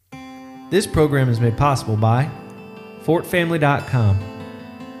This program is made possible by FortFamily.com,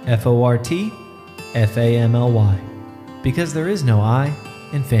 FortFamily, because there is no I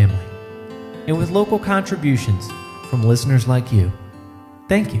in family, and with local contributions from listeners like you.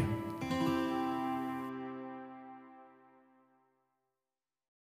 Thank you.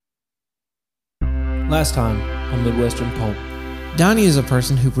 Last time on Midwestern Pulp. Donnie is a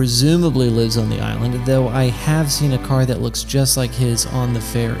person who presumably lives on the island, though I have seen a car that looks just like his on the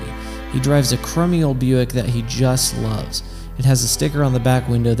ferry. He drives a crummy old Buick that he just loves. It has a sticker on the back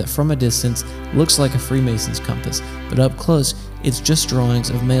window that from a distance looks like a Freemason's compass, but up close it's just drawings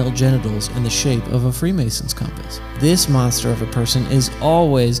of male genitals in the shape of a Freemason's compass. This monster of a person is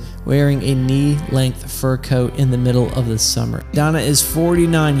always wearing a knee-length fur coat in the middle of the summer. Donna is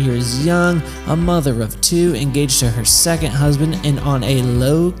 49 years young, a mother of two, engaged to her second husband, and on a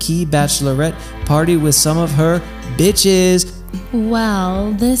low-key bachelorette party with some of her bitches.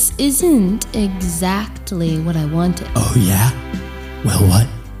 Well, this isn't exactly what I wanted. Oh yeah? Well, what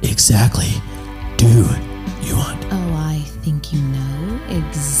exactly do you want? Oh, I think you know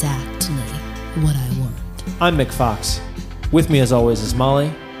exactly what I want. I'm Mick Fox. With me as always is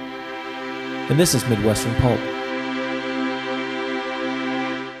Molly, and this is Midwestern Pulp.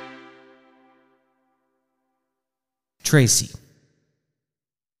 Tracy.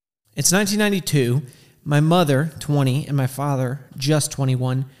 It's 1992. My mother, 20, and my father, just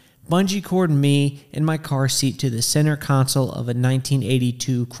 21, bungee cord me in my car seat to the center console of a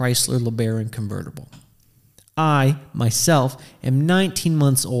 1982 Chrysler LeBaron convertible. I, myself, am 19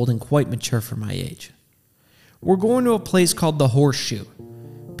 months old and quite mature for my age. We're going to a place called the Horseshoe.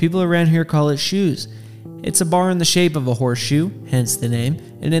 People around here call it Shoes. It's a bar in the shape of a horseshoe, hence the name,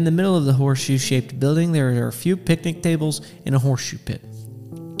 and in the middle of the horseshoe-shaped building there are a few picnic tables and a horseshoe pit.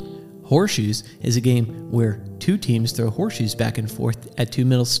 Horseshoes is a game where two teams throw horseshoes back and forth at two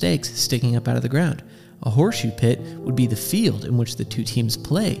metal stakes sticking up out of the ground. A horseshoe pit would be the field in which the two teams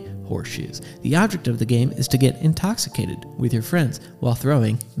play horseshoes. The object of the game is to get intoxicated with your friends while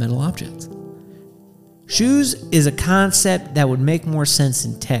throwing metal objects. Shoes is a concept that would make more sense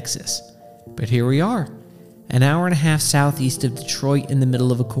in Texas, but here we are, an hour and a half southeast of Detroit in the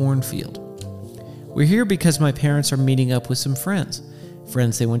middle of a cornfield. We're here because my parents are meeting up with some friends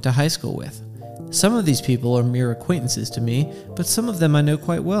they went to high school with. Some of these people are mere acquaintances to me, but some of them I know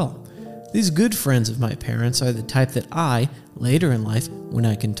quite well. These good friends of my parents are the type that I, later in life, when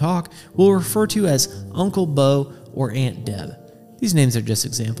I can talk, will refer to as Uncle Bo or Aunt Deb. These names are just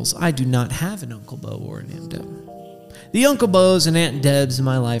examples. I do not have an Uncle Bo or an Aunt Deb. The Uncle Bos and Aunt Debs in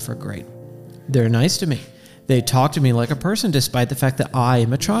my life are great. They're nice to me. They talk to me like a person despite the fact that I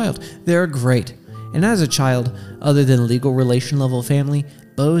am a child. They're great. And as a child, other than legal relation level family,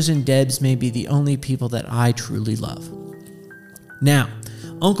 Bos and Debs may be the only people that I truly love. Now,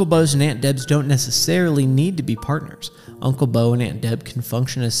 Uncle Bos and Aunt Debs don't necessarily need to be partners. Uncle Bo and Aunt Deb can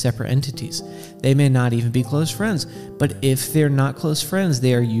function as separate entities. They may not even be close friends, but if they're not close friends,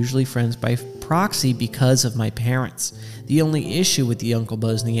 they are usually friends by proxy because of my parents. The only issue with the Uncle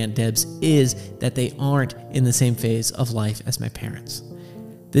Bos and the Aunt Debs is that they aren't in the same phase of life as my parents.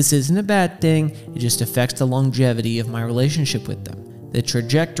 This isn't a bad thing, it just affects the longevity of my relationship with them. The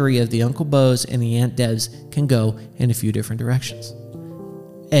trajectory of the Uncle Bos and the Aunt Debs can go in a few different directions.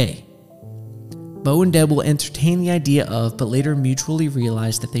 A. Bo and Deb will entertain the idea of, but later mutually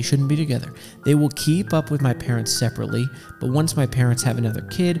realize that they shouldn't be together. They will keep up with my parents separately, but once my parents have another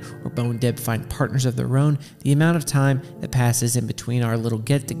kid, or Bo and Deb find partners of their own, the amount of time that passes in between our little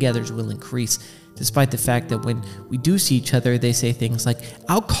get-togethers will increase, despite the fact that when we do see each other, they say things like,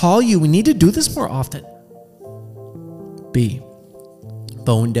 "I'll call you, we need to do this more often." B.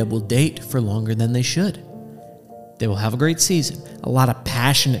 Bo and Deb will date for longer than they should. They will have a great season, a lot of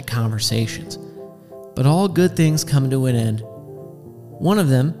passionate conversations. But all good things come to an end. One of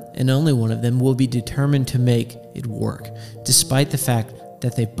them, and only one of them, will be determined to make it work, despite the fact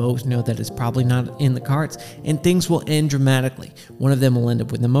that they both know that it's probably not in the cards, and things will end dramatically. One of them will end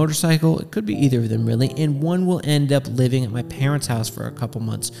up with a motorcycle, it could be either of them really, and one will end up living at my parents' house for a couple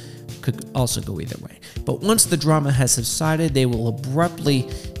months. Could also go either way. But once the drama has subsided, they will abruptly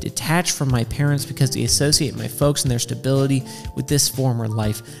detach from my parents because they associate my folks and their stability with this former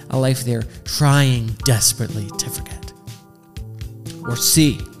life, a life they're trying desperately to forget. Or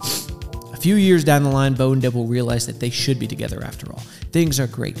C. A few years down the line, Bo and Deb will realize that they should be together after all. Things are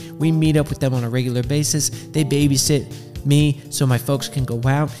great. We meet up with them on a regular basis. They babysit me so my folks can go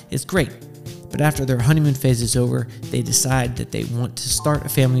out. It's great. But after their honeymoon phase is over, they decide that they want to start a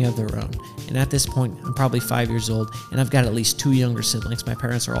family of their own. And at this point, I'm probably 5 years old, and I've got at least 2 younger siblings. My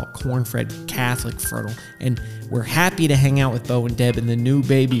parents are all corn-fed, Catholic, fertile, and we're happy to hang out with Bo and Deb and the new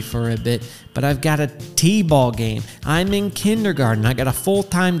baby for a bit, but I've got a t-ball game. I'm in kindergarten. I got a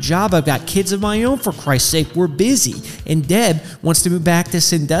full-time job. I've got kids of my own, for Christ's sake. We're busy. And Deb wants to move back to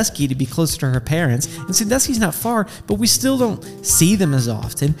Sandusky to be closer to her parents. And Sandusky's not far, but we still don't see them as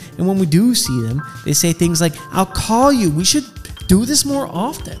often. And when we do see them, they say things like, "I'll call you. We should do this more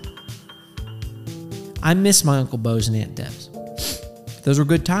often." I miss my Uncle Bo's and Aunt Deb's. Those were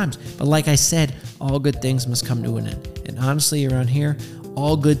good times. But like I said, all good things must come to an end. And honestly, around here,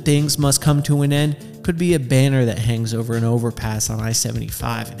 all good things must come to an end could be a banner that hangs over an overpass on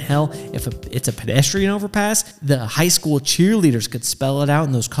I-75. And hell, if it's a pedestrian overpass, the high school cheerleaders could spell it out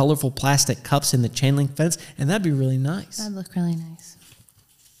in those colorful plastic cups in the chain link fence, and that'd be really nice. That'd look really nice.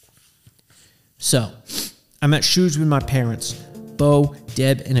 So, I'm at Shoes with my parents, Bo,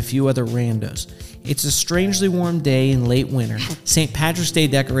 Deb, and a few other randos. It's a strangely warm day in late winter. St. Patrick's Day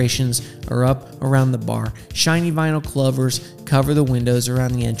decorations are up around the bar. Shiny vinyl clovers cover the windows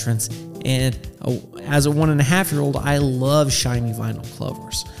around the entrance. And as a 1.5-year-old, I love shiny vinyl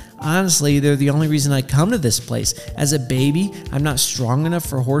clovers. Honestly, they're the only reason I come to this place. As a baby, I'm not strong enough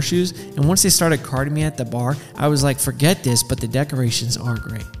for horseshoes. And once they started carting me at the bar, I was like, forget this, but the decorations are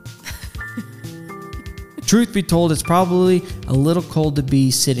great. Truth be told, it's probably a little cold to be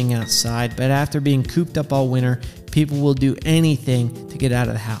sitting outside, but after being cooped up all winter, people will do anything to get out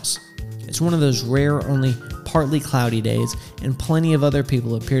of the house. It's one of those rare, only partly cloudy days, and plenty of other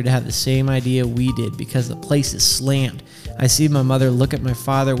people appear to have the same idea we did because the place is slammed. I see my mother look at my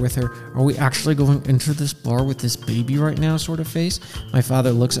father with her, "Are we actually going into this bar with this baby right now?" sort of face. My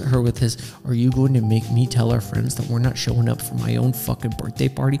father looks at her with his, "Are you going to make me tell our friends that we're not showing up for my own fucking birthday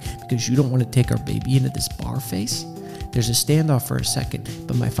party because you don't want to take our baby into this bar?" face? There's a standoff for a second,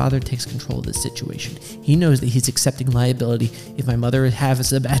 but my father takes control of the situation. He knows that he's accepting liability if my mother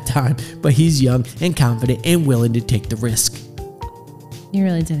has a bad time, but he's young and confident and willing to take the risk. You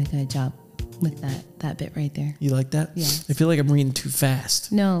really did a good job with that bit right there. You like that? Yeah. I feel like I'm reading too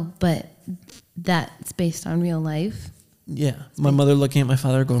fast. No, but that's based on real life. Yeah. My mother looking at my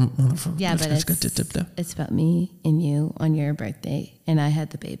father going, Yeah, but it's about me and you on your birthday, and I had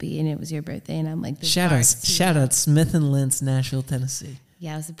the baby, and it was your birthday, and I'm like, shout out Smith and Lentz, Nashville, Tennessee.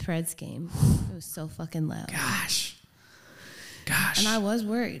 Yeah, it was a Preds game. It was so fucking loud. Gosh. And I was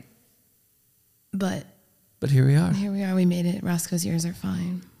worried, but here we are. Here we are. We made it. Roscoe's ears are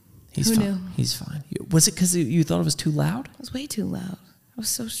fine. Who fine. Knew? He's fine. Was it because you thought it was too loud? It was way too loud. I was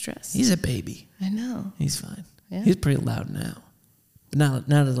so stressed. He's a baby. I know. He's fine. Yeah. He's pretty loud now. But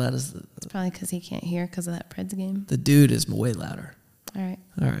not as loud as It's probably because he can't hear because of that Preds game. The dude is way louder. All right.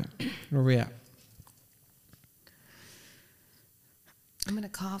 Where are we at? I'm going to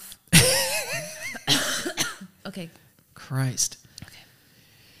cough. Okay. Christ. Okay.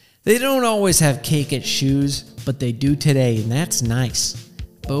 They don't always have cake at Shoes, but they do today, and that's nice.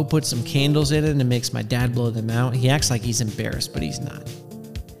 Bo puts some candles in it and makes my dad blow them out. He acts like he's embarrassed, but he's not.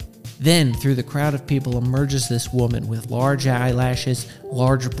 Then, through the crowd of people emerges this woman with large eyelashes,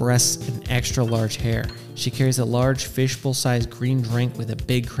 large breasts, and extra large hair. She carries a large fishbowl-sized green drink with a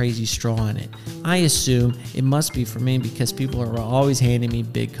big crazy straw in it. I assume it must be for me because people are always handing me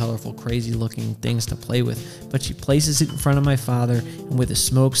big, colorful, crazy-looking things to play with. But she places it in front of my father and with a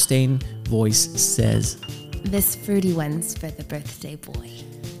smoke-stained voice says, "This fruity one's for the birthday boy."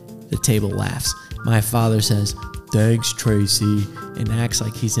 The table laughs. My father says, "Thanks, Tracy," and acts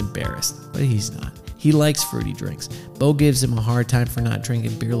like he's embarrassed, but he's not. He likes fruity drinks. Bo gives him a hard time for not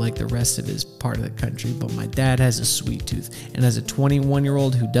drinking beer like the rest of his part of the country, but my dad has a sweet tooth, and as a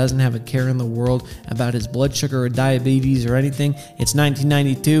 21-year-old who doesn't have a care in the world about his blood sugar or diabetes or anything, it's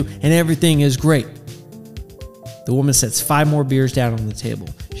 1992, and everything is great. The woman sets 5 more beers down on the table.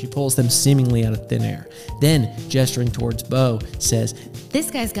 She pulls them seemingly out of thin air. Then, gesturing towards Bo, says,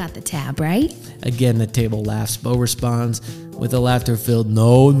 "This guy's got the tab, right?" Again, the table laughs. Bo responds with a laughter-filled,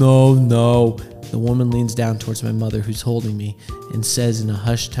 "No, no, no." The woman leans down towards my mother, who's holding me, and says in a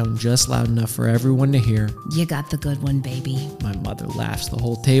hushed tone just loud enough for everyone to hear, "You got the good one, baby." My mother laughs. The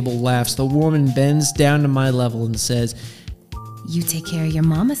whole table laughs. The woman bends down to my level and says, "You take care of your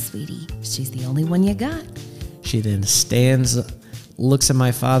mama, sweetie. She's the only one you got." She then stands, looks at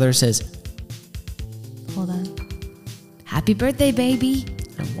my father, says, "Hold on. Happy birthday, baby,"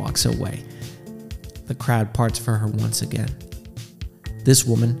 and walks away. The crowd parts for her once again. This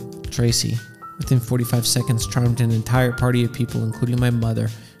woman, Tracy, within 45 seconds charmed an entire party of people, including my mother,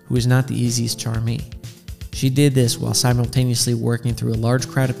 who is not the easiest charmee. She did this while simultaneously working through a large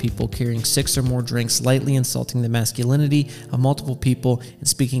crowd of people, carrying 6 or more drinks, lightly insulting the masculinity of multiple people, and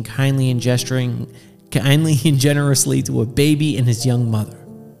speaking kindly and generously to a baby and his young mother.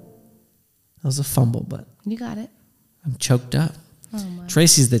 That was a fumble, but You got it. I'm choked up. Oh my.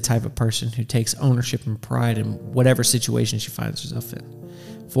 Tracy's the type of person who takes ownership and pride in whatever situation she finds herself in.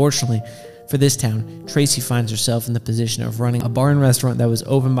 Fortunately for this town, Tracy finds herself in the position of running a bar and restaurant that was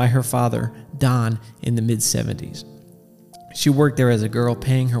opened by her father, Don, in the mid-70s. She worked there as a girl,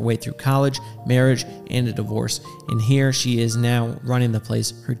 paying her way through college, marriage, and a divorce, and here she is now running the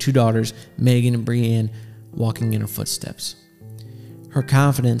place, her 2 daughters, Megan and Brianne, walking in her footsteps. Her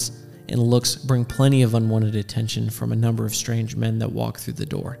confidence and looks bring plenty of unwanted attention from a number of strange men that walk through the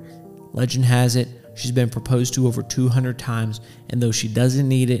door. Legend has it, she's been proposed to over 200 times, and though she doesn't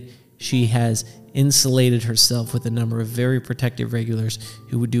need it, she has insulated herself with a number of very protective regulars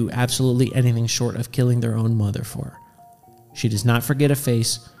who would do absolutely anything short of killing their own mother for her. She does not forget a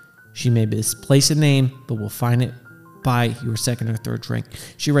face. She may misplace a name, but will find it by your second or third drink.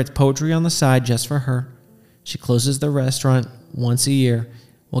 She writes poetry on the side just for her. She closes the restaurant once a year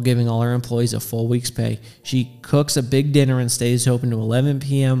while giving all her employees a full week's pay. She cooks a big dinner and stays open to 11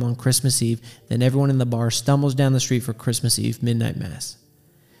 p.m. on Christmas Eve. Then everyone in the bar stumbles down the street for Christmas Eve midnight mass.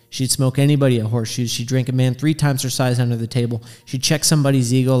 She'd smoke anybody at horseshoes. She'd drink a man 3 times her size under the table. She'd check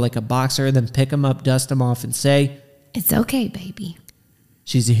somebody's ego like a boxer, then pick him up, dust him off, and say, It's okay, baby.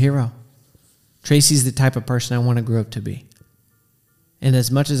 she's a hero. Tracy's the type of person I want to grow up to be. And as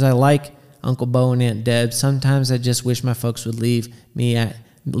much as I like Uncle Bo and Aunt Deb, sometimes I just wish my folks would leave me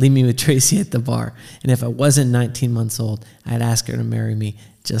with Tracy at the bar. And if I wasn't 19 months old, I'd ask her to marry me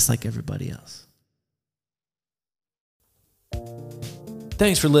just like everybody else.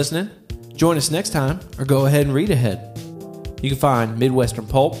 Thanks for listening. Join us next time, or go ahead and read ahead. You can find Midwestern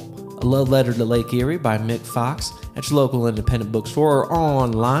Pulp, A Love Letter to Lake Erie by Mick Fox at your local independent bookstore or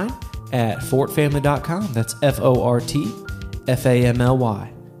online at fortfamily.com. That's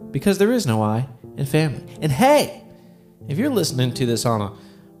FORTFAMLY. Because there is no I in family. And hey, if you're listening to this on a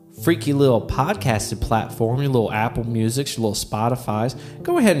freaky little podcasting platform, your little Apple Musics, your little Spotifys,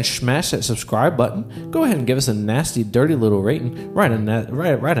 go ahead and smash that subscribe button. Go ahead and give us a nasty, dirty little rating. Write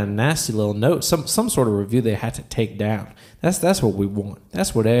a nasty little note, some sort of review they had to take down. That's what we want.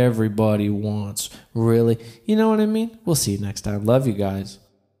 That's what everybody wants, really. You know what I mean? We'll see you next time. Love you guys.